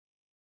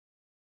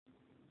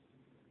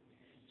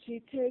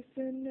She takes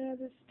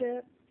another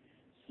step.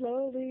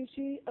 Slowly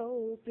she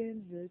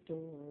opens the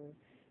door.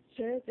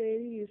 Chef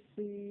lady is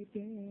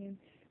sleeping.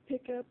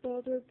 Pick up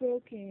all the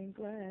broken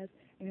glass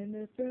and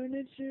the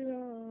furniture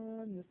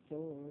on the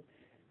floor.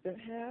 Don't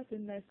have a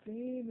nice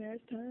clean as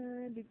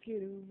time to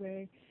get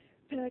away.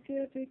 Pack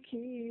up the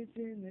keys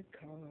in the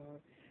car.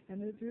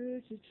 And the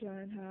birds should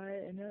try and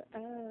hide and the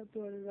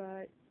outboard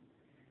right.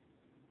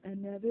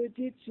 Another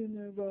ditch in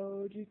the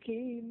road, you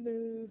keep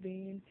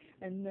moving.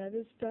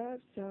 Another stop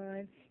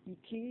sign, you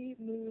keep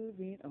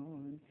moving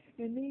on.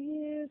 And the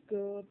years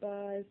go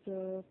by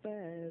so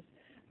fast.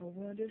 I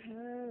wonder how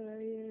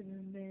I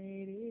ever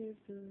made it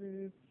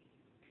through.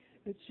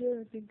 But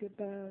sure think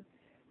about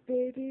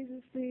babies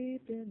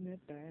asleep in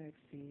the back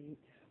seat.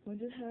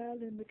 Wonder how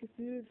they make it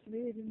through this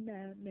living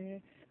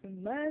nightmare.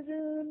 And life's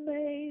an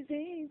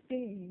amazing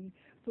thing.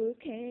 Full of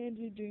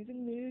candy, drinks,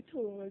 and new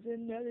toys.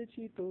 Another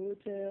cheap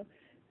hotel.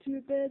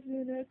 Two beds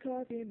and a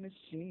coffee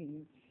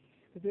machine.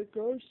 With the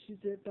groceries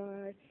to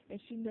buy, and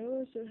she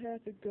knows she'll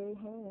have to go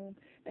home.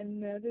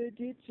 Another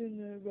ditch in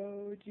the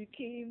road, you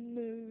keep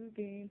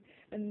moving.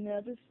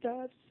 Another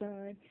stop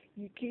sign,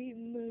 you keep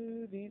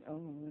moving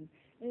on.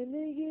 And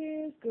the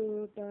years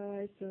go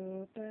by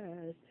so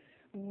fast.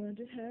 I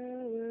wonder how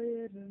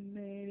I ever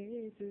made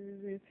it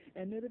through.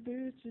 Another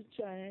boots to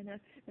China,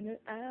 and an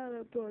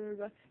out-of-border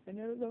rock, and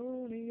a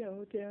lonely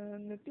hotel,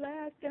 and the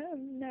black of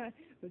night.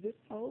 With this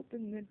hope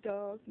in the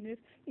darkness,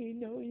 you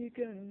know you're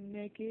gonna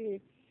make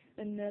it.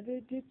 Another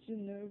ditch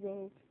in the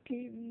road,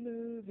 keep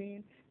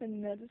moving.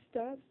 Another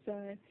stop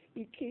sign,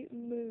 you keep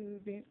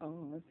moving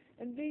on.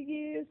 And the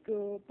years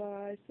go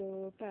by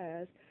so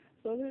fast.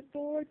 Solid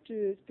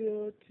fortress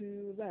built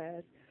to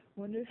last.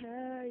 Wonder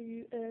how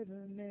you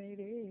ever made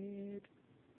it.